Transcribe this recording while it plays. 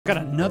Got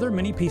another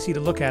mini PC to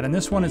look at, and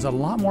this one is a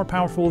lot more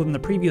powerful than the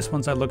previous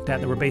ones I looked at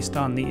that were based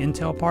on the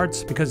Intel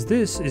parts, because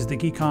this is the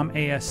Geekom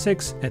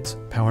AS6. It's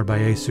powered by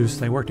ASUS.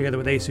 They work together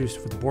with ASUS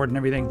for the board and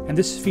everything. And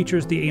this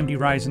features the AMD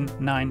Ryzen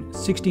 9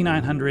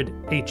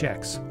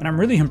 6900HX. And I'm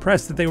really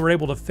impressed that they were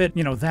able to fit,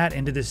 that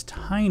into this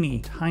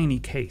tiny, tiny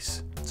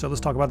case. So let's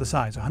talk about the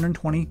size.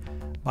 120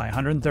 by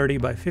 130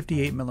 by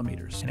 58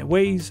 millimeters. And it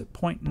weighs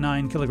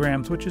 0.9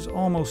 kilograms, which is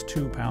almost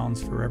 2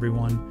 pounds for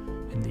everyone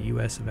in the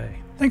US of A.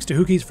 Thanks to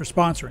Whokeys for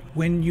sponsoring.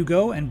 When you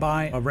go and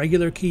buy a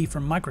regular key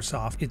from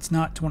Microsoft, it's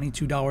not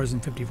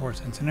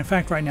 $22.54. And in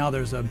fact, right now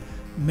there's a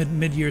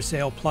mid-year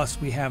sale,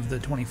 plus we have the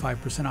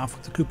 25% off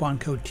with the coupon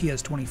code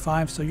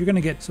TS25, so you're going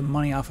to get some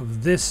money off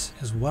of this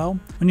as well.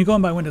 When you go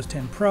and buy Windows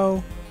 10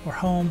 Pro or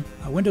Home,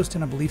 Windows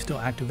 10 I believe still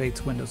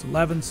activates Windows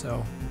 11,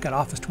 so we've got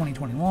Office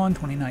 2021,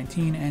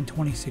 2019, and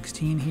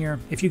 2016 here.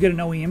 If you get an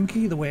OEM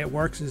key, the way it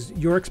works is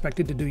you're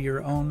expected to do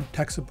your own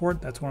tech support.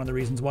 That's one of the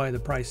reasons why the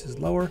price is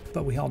lower,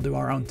 but we all do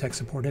our own tech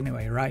support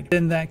anyway, right?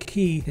 Then that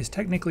key is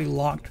technically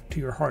locked to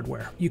your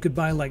hardware. You could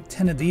buy like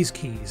 10 of these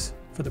keys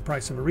for the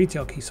price of a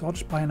retail key, so I'll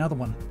just buy another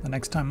one the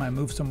next time I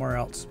move somewhere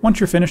else.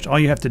 Once you're finished, all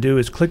you have to do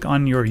is click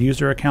on your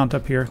user account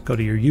up here, go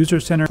to your user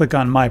center, click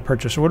on My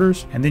Purchase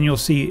Orders, and then you'll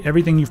see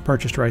everything you've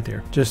purchased right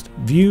there. Just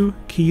View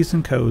Keys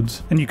and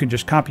Codes, and you can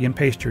just copy and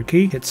paste your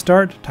key, hit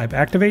Start, type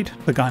Activate,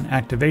 click on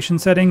Activation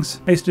Settings,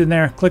 paste it in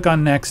there, click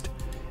on Next,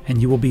 and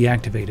you will be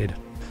activated.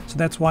 So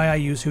that's why I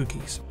use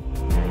Whokeys.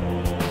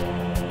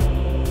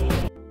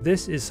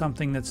 This is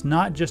something that's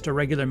not just a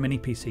regular mini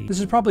PC.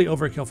 This is probably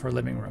overkill for a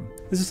living room.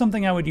 This is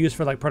something I would use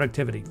for like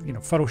productivity,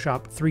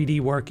 Photoshop,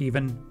 3D work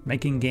even,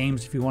 making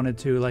games if you wanted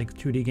to, like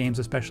 2D games,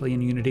 especially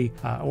in Unity,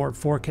 or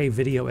 4K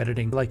video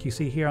editing like you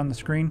see here on the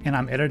screen. And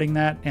I'm editing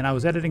that, and I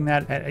was editing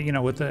that at,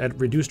 at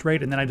reduced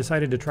rate, and then I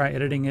decided to try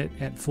editing it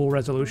at full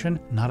resolution.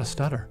 Not a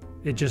stutter.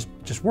 It just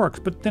works.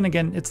 But then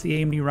again, it's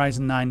the AMD Ryzen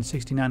 9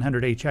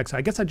 6900HX.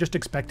 I guess I just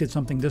expected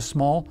something this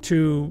small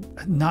to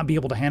not be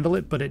able to handle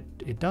it, but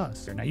it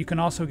does. Now you can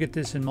also get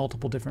this in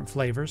multiple different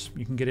flavors.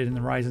 You can get it in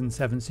the Ryzen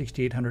 7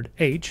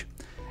 6800H,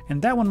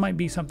 and that one might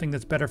be something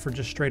that's better for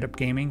just straight up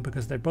gaming,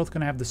 because they're both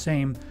going to have the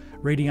same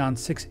Radeon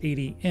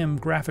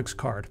 680M graphics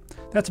card.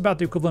 That's about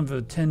the equivalent of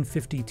a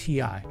 1050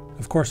 Ti.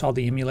 Of course, all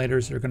the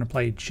emulators are going to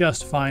play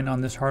just fine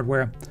on this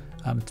hardware.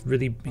 It's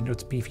really,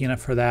 it's beefy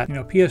enough for that.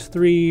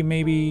 PS3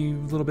 maybe a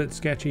little bit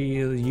sketchy,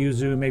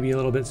 Yuzu maybe a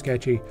little bit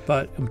sketchy,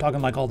 but I'm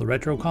talking like all the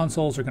retro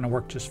consoles are going to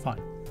work just fine.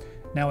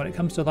 Now when it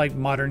comes to like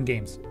modern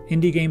games,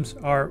 indie games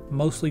are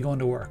mostly going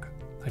to work.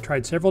 I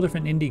tried several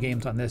different indie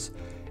games on this,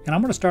 and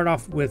I'm going to start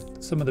off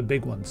with some of the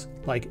big ones,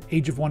 like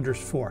Age of Wonders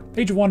 4.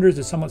 Age of Wonders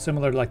is somewhat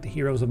similar to like the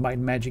Heroes of Might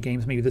and Magic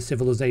games, maybe the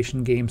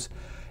Civilization games.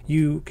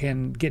 You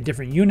can get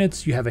different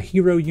units, you have a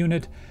hero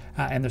unit,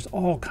 and there's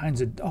all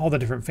the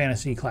different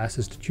fantasy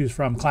classes to choose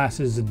from,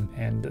 classes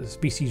and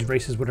species,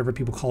 races, whatever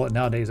people call it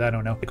nowadays, I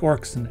don't know. Like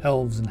orcs and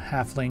elves and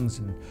halflings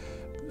and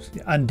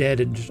undead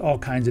and just all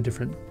kinds of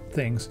different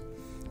things.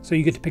 So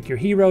you get to pick your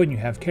hero, and you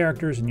have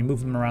characters, and you move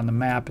them around the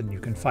map, and you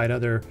can fight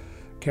other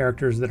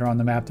characters that are on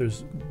the map.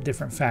 There's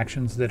different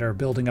factions that are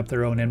building up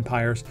their own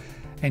empires,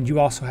 and you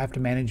also have to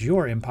manage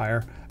your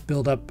empire,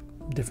 build up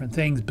different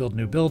things, build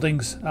new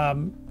buildings.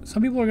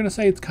 Some people are going to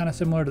say it's kind of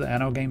similar to the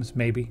Anno games,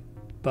 maybe,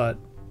 but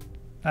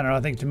I don't know.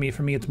 I think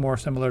for me, it's more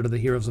similar to the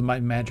Heroes of Might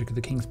and Magic or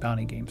the King's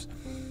Bounty games.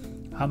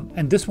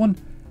 And this one,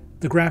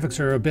 the graphics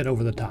are a bit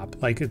over the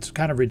top. Like, it's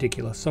kind of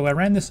ridiculous. So I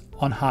ran this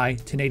on high,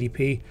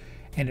 1080p,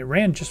 and it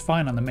ran just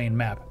fine on the main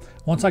map.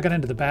 Once I got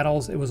into the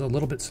battles, it was a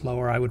little bit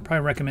slower. I would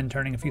probably recommend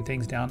turning a few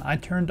things down. I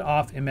turned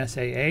off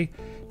MSAA.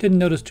 Didn't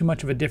notice too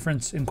much of a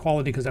difference in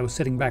quality because I was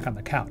sitting back on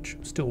the couch.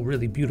 Still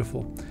really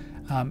beautiful.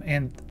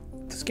 And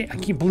this game, I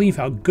can't believe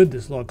how good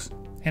this looks,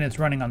 and it's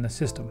running on the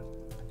system.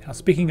 Now,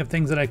 speaking of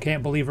things that I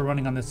can't believe are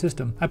running on the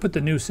system, I put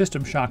the new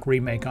System Shock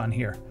remake on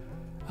here.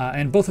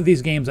 And both of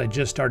these games I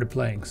just started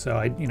playing, so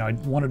I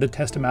wanted to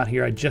test them out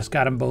here. I just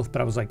got them both,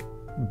 but I was like,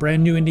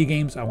 brand new indie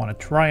games, I want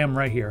to try them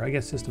right here. I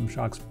guess System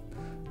Shock's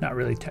not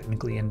really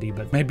technically indie,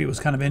 but maybe it was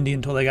kind of indie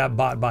until they got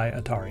bought by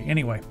Atari.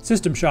 Anyway,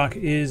 System Shock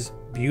is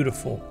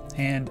beautiful,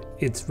 and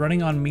it's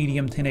running on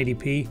medium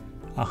 1080p.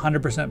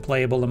 100%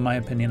 playable in my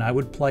opinion. I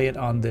would play it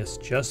on this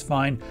just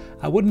fine.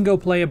 I wouldn't go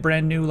play a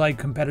brand new like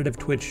competitive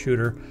Twitch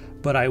shooter,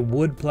 but I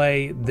would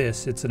play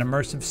this. It's an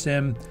immersive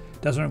sim,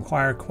 doesn't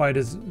require quite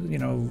as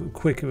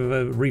quick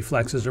of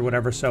reflexes or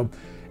whatever, so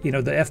the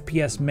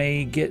FPS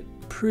may get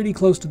pretty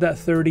close to that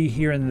 30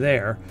 here and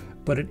there,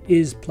 but it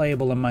is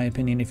playable in my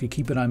opinion if you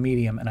keep it on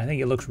medium, and I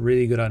think it looks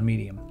really good on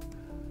medium.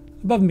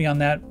 Above and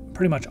beyond that,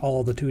 pretty much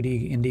all the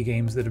 2D indie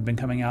games that have been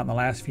coming out in the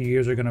last few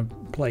years are going to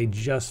play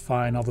just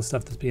fine. All the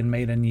stuff that's being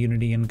made in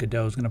Unity and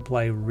Godot is going to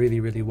play really,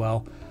 really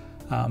well.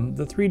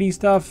 The 3D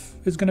stuff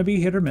is going to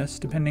be hit or miss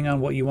depending on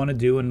what you want to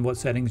do and what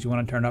settings you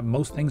want to turn up.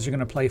 Most things are going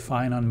to play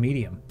fine on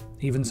medium.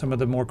 Even some of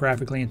the more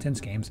graphically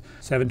intense games.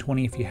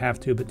 720 if you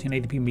have to, but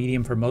 1080p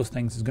medium for most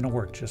things is going to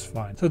work just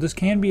fine. So this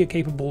can be a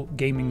capable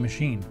gaming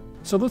machine.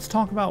 So let's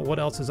talk about what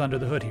else is under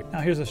the hood here. Now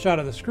here's a shot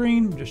of the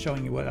screen, just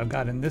showing you what I've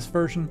got in this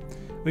version.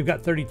 We've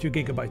got 32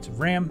 gigabytes of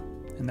RAM,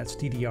 and that's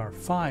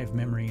DDR5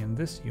 memory in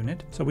this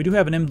unit. So we do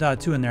have an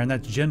M.2 in there, and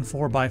that's Gen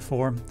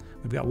 4x4.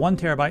 We've got 1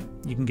 terabyte.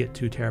 You can get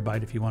 2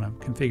 terabyte if you want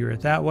to configure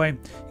it that way.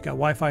 You've got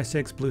Wi-Fi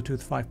 6,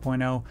 Bluetooth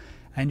 5.0,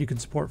 and you can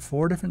support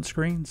 4 different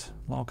screens,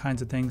 all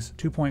kinds of things.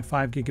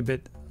 2.5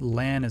 gigabit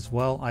LAN as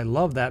well. I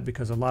love that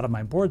because a lot of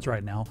my boards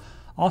right now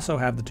also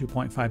have the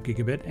 2.5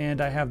 gigabit,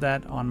 and I have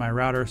that on my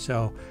router,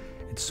 so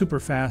it's super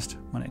fast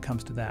when it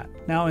comes to that.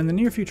 Now, in the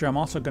near future, I'm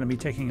also going to be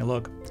taking a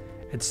look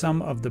at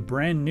some of the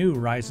brand new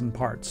Ryzen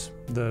parts,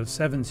 the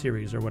 7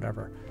 series or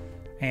whatever.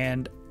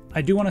 And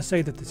I do want to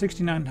say that the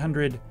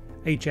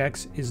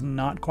 6900HX is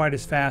not quite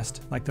as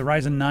fast, like the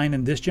Ryzen 9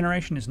 in this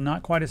generation is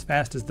not quite as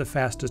fast as the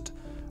fastest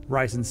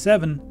Ryzen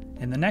 7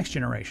 in the next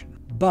generation.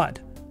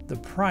 But the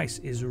price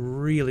is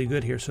really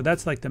good here. So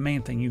that's like the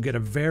main thing. You get a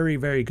very,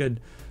 very good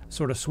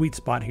sort of sweet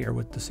spot here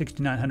with the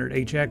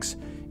 6900HX.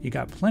 You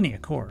got plenty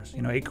of cores,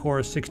 8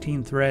 cores,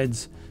 16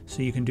 threads,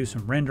 so you can do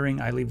some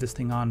rendering. I leave this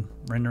thing on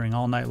rendering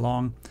all night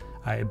long.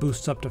 It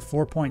boosts up to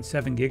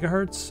 4.7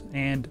 gigahertz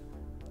and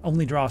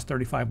only draws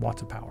 35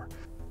 watts of power.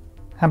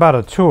 How about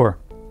a tour?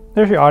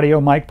 There's your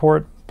audio mic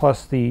port,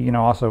 plus the,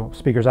 also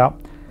speakers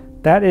out.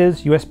 That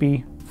is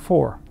USB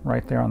 4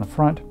 right there on the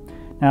front.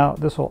 Now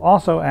this will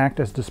also act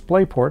as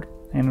display port,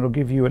 and it'll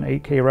give you an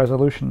 8K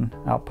resolution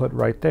output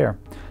right there.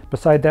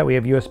 Beside that, we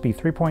have USB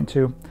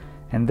 3.2,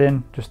 and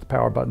then just the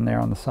power button there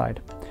on the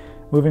side.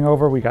 Moving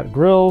over, we got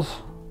grills.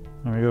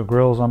 There we go,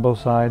 grills on both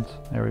sides.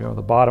 There we go,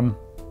 the bottom,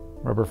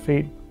 rubber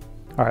feet.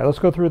 All right, let's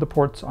go through the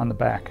ports on the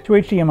back. To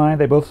HDMI,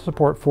 they both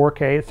support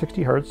 4K at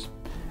 60 Hertz,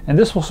 and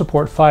this will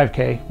support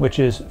 5K, which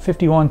is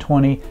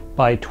 5120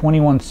 by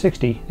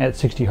 2160 at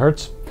 60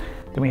 Hertz.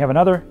 Then we have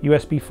another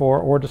USB 4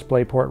 or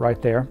display port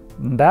right there,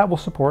 and that will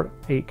support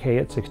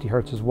 8K at 60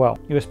 Hertz as well.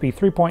 USB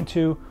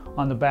 3.2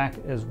 on the back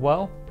as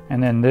well.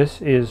 And then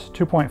this is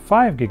 2.5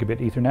 gigabit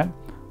Ethernet,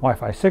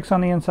 Wi-Fi 6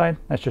 on the inside.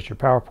 That's just your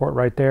power port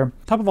right there. On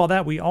top of all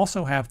that, we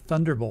also have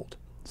Thunderbolt.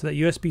 So that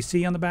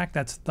USB-C on the back,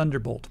 that's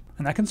Thunderbolt.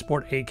 And that can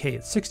support 8K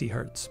at 60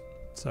 Hertz.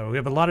 So we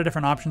have a lot of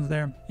different options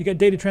there. You get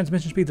data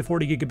transmission speeds of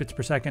 40 gigabits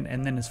per second,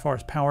 and then as far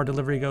as power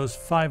delivery goes,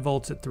 5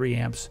 volts at 3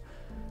 amps.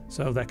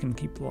 So that can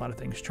keep a lot of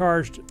things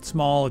charged.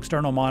 Small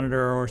external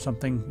monitor or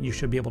something, you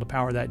should be able to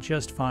power that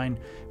just fine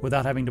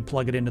without having to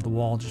plug it into the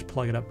wall. Just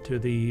plug it up to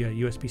the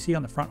USB-C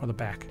on the front or the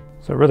back.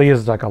 So it really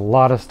is like a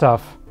lot of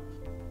stuff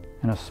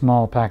in a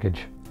small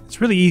package.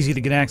 It's really easy to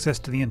get access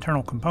to the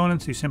internal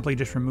components. You simply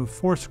just remove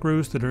 4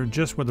 screws that are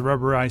just where the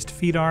rubberized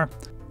feet are.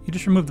 You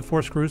just remove the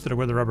 4 screws that are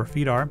where the rubber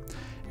feet are,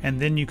 and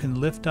then you can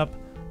lift up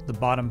the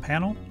bottom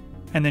panel,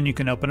 and then you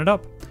can open it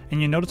up.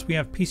 And you notice we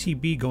have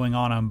PCB going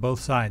on both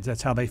sides.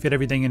 That's how they fit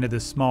everything into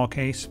this small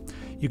case.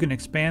 You can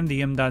expand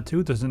the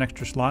M.2. There's an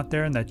extra slot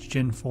there, and that's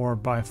Gen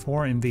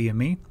 4x4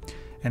 NVMe.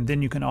 And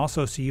then you can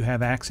also see you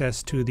have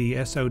access to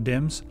the SO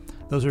DIMMs.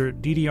 Those are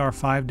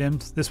DDR5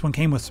 DIMMs. This one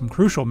came with some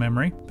crucial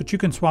memory, but you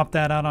can swap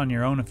that out on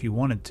your own if you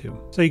wanted to.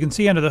 So you can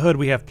see under the hood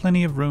we have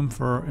plenty of room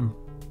for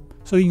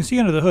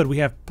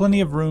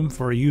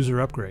user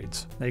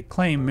upgrades. They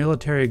claim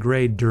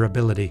military-grade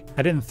durability.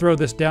 I didn't throw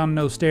this down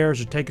no stairs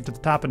or take it to the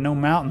top of no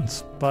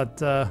mountains, but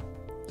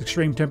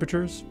extreme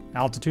temperatures,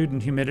 altitude,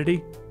 and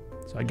humidity.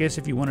 So I guess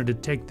if you wanted to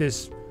take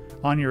this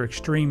on your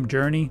extreme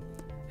journey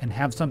and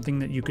have something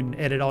that you can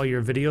edit all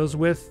your videos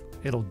with,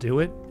 it'll do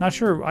it. Not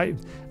sure.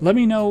 Let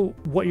me know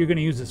what you're going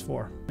to use this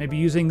for. Maybe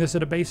using this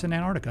at a base in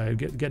Antarctica.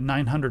 Get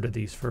 900 of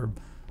these for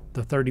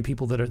the 30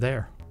 people that are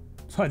there.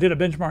 So I did a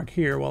benchmark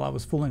here while I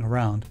was fooling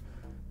around.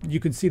 You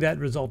can see that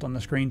result on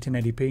the screen,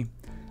 1080p.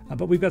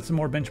 But we've got some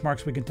more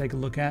benchmarks we can take a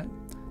look at,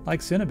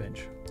 like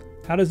Cinebench.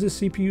 How does this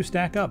CPU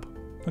stack up?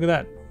 Look at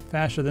that,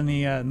 faster than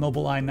the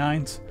mobile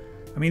i9s.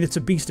 I mean, it's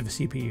a beast of a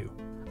CPU,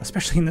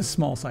 especially in this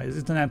small size.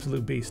 It's an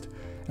absolute beast.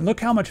 And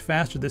look how much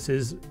faster this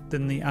is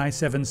than the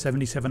i7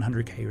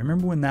 7700K.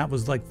 Remember when that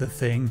was like the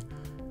thing?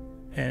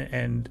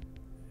 And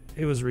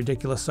it was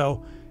ridiculous.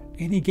 So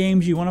any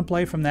games you want to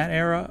play from that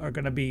era are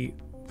going to be,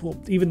 well,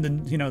 even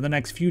the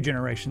next few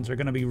generations are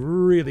going to be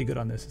really good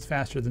on this. It's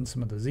faster than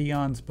some of the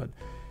Xeons, but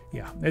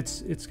yeah,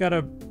 it's got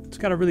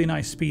a really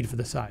nice speed for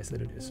the size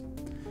that it is.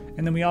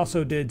 And then we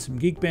also did some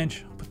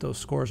Geekbench. I'll put those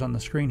scores on the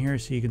screen here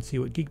so you can see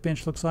what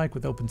Geekbench looks like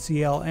with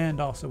OpenCL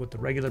and also with the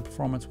regular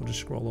performance. We'll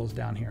just scroll those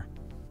down here.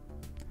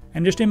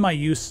 And just in my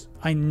use,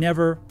 I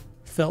never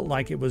felt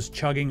like it was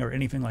chugging or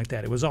anything like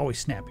that. It was always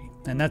snappy.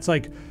 And that's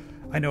like,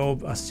 I know,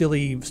 a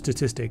silly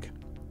statistic,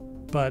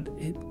 but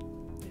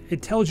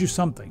it tells you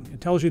something.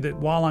 It tells you that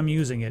while I'm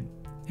using it,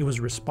 it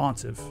was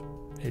responsive.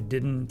 It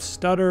didn't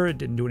stutter, it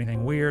didn't do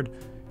anything weird.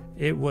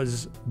 It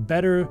was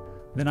better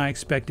than I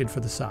expected for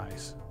the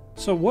size.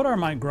 So what are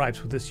my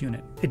gripes with this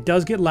unit? It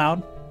does get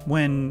loud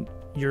when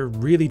you're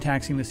really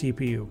taxing the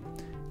CPU.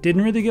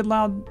 Didn't really get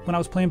loud when I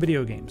was playing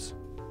video games.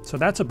 So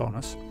that's a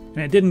bonus. And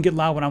it didn't get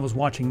loud when I was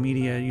watching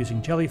media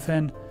using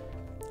Jellyfin.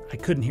 I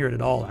couldn't hear it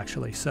at all,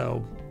 actually.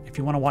 So if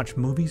you want to watch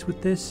movies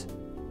with this,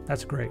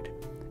 that's great.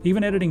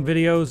 Even editing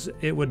videos,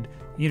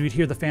 you'd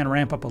hear the fan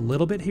ramp up a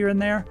little bit here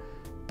and there,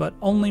 but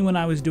only when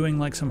I was doing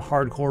like some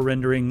hardcore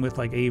rendering with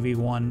like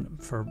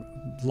AV1 for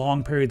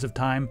long periods of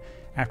time.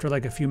 After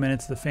like a few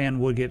minutes, the fan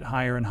would get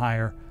higher and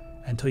higher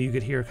until you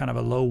could hear kind of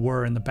a low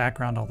whir in the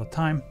background all the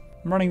time.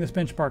 I'm running this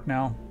benchmark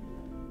now.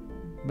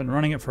 I've been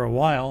running it for a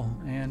while,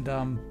 and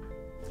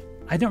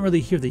I don't really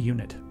hear the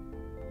unit.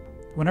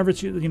 Whenever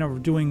it's, you know,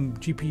 doing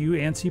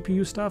GPU and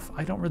CPU stuff,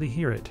 I don't really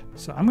hear it.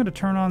 So I'm going to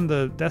turn on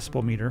the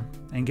decibel meter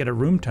and get a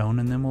room tone,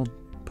 and then we'll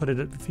put it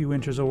a few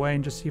inches away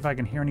and just see if I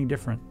can hear any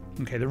different.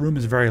 Okay, the room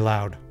is very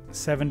loud.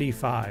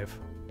 75,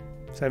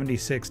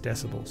 76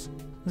 decibels.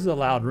 This is a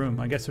loud room.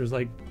 I guess there's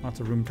like lots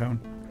of room tone.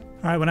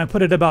 All right, when I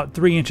put it about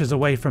 3 inches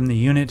away from the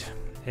unit,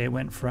 it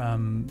went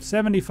from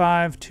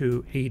 75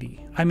 to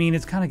 80. I mean,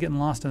 it's kind of getting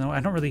lost in the,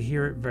 I don't really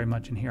hear it very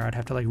much in here. I'd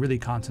have to like really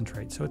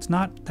concentrate. So it's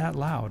not that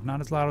loud,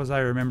 not as loud as I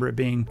remember it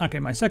being. Okay,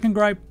 my second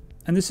gripe,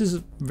 and this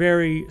is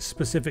very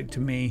specific to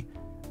me.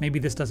 Maybe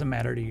this doesn't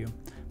matter to you,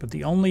 but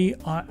the only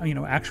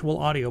actual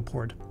audio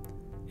port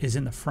is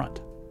in the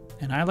front.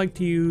 And I like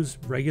to use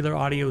regular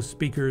audio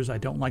speakers. I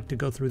don't like to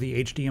go through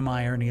the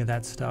HDMI or any of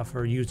that stuff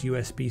or use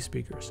USB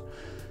speakers.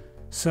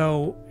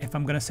 So if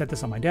I'm going to set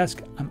this on my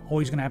desk, I'm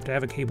always going to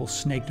have a cable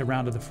snaked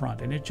around to the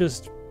front. And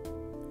it's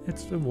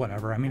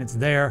whatever. I mean, it's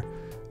there.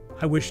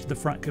 I wish the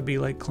front could be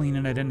like clean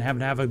and I didn't have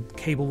to have a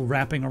cable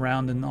wrapping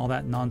around and all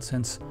that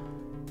nonsense.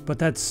 But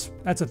that's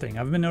a thing.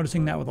 I've been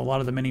noticing that with a lot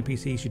of the mini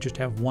PCs. You just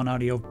have one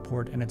audio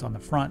port and it's on the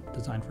front,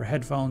 designed for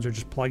headphones or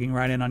just plugging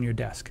right in on your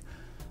desk.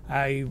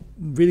 I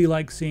really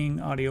like seeing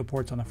audio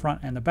ports on the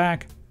front and the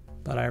back,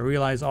 but I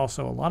realize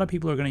also a lot of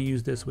people are going to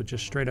use this with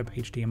just straight up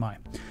HDMI.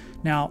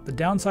 Now, the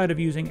downside of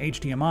using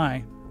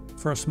HDMI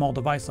for a small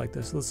device like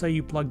this, let's say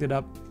you plugged it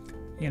up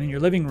in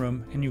your living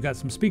room and you got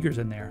some speakers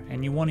in there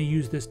and you want to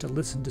use this to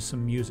listen to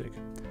some music.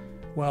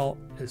 Well,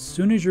 as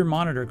soon as your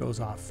monitor goes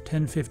off,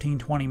 10, 15,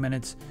 20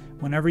 minutes,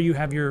 whenever you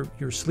have your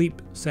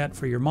sleep set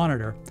for your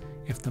monitor,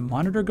 if the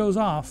monitor goes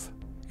off,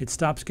 it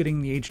stops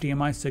getting the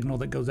HDMI signal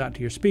that goes out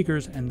to your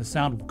speakers and the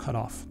sound will cut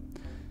off.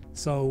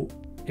 So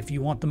if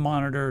you want the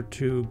monitor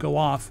to go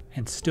off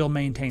and still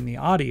maintain the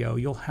audio,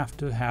 you'll have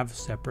to have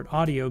separate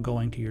audio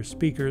going to your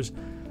speakers.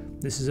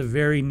 This is a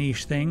very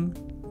niche thing,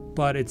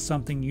 but it's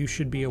something you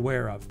should be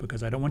aware of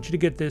because I don't want you to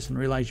get this and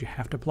realize you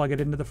have to plug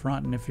it into the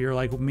front. And if you're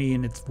like me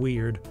and it's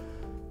weird,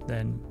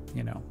 then,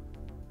 you know,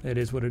 it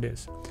is what it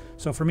is.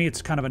 So for me,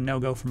 it's kind of a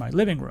no-go for my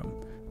living room,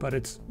 but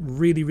it's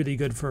really, really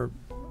good for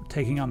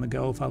taking on the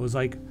go. If I was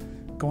like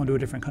going to a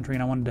different country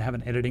and I wanted to have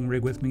an editing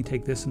rig with me,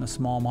 take this in a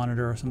small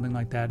monitor or something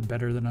like that,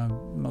 better than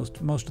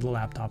most of the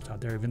laptops out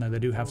there, even though they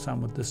do have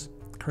some with this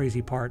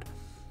crazy part.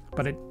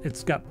 But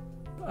it's got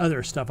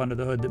other stuff under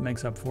the hood that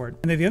makes up for it.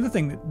 And then the other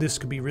thing that this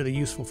could be really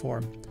useful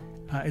for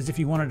is if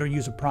you wanted to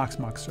use a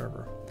Proxmox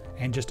server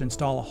and just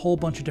install a whole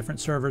bunch of different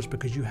servers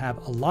because you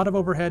have a lot of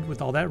overhead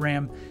with all that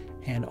RAM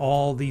and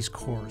all these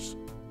cores.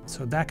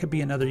 So that could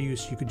be another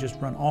use. You could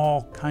just run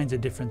all kinds of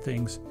different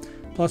things.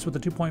 Plus with the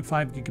 2.5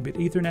 gigabit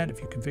Ethernet,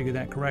 if you configure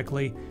that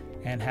correctly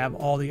and have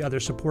all the other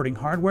supporting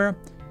hardware,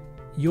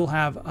 you'll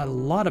have a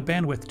lot of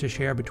bandwidth to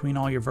share between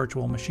all your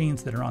virtual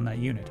machines that are on that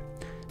unit.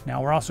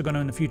 Now we're also going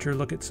to in the future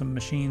look at some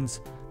machines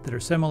that are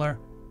similar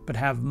but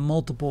have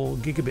multiple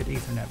gigabit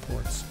Ethernet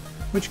ports,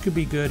 which could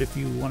be good if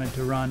you wanted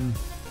to run,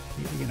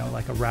 you know,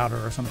 like a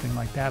router or something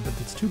like that, but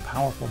it's too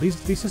powerful. These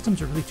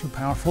systems are really too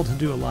powerful to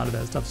do a lot of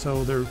that stuff,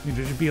 so there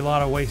should be a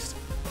lot of waste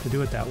to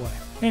do it that way.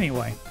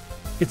 Anyway,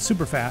 it's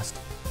super fast,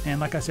 and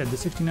like I said, the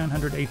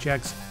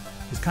 6900HX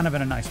is kind of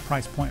at a nice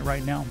price point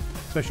right now,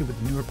 especially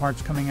with the newer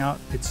parts coming out.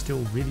 It's still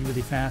really,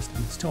 really fast,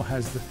 and it still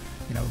has the,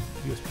 you know,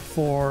 USB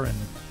 4 and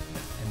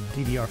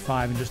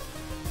DDR5 and just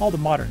all the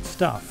modern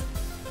stuff,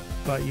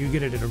 but you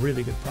get it at a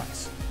really good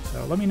price.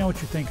 So let me know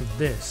what you think of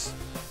this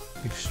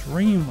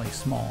extremely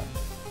small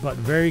but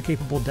very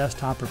capable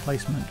desktop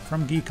replacement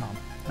from Geekom.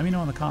 Let me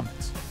know in the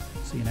comments.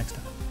 See you next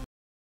time.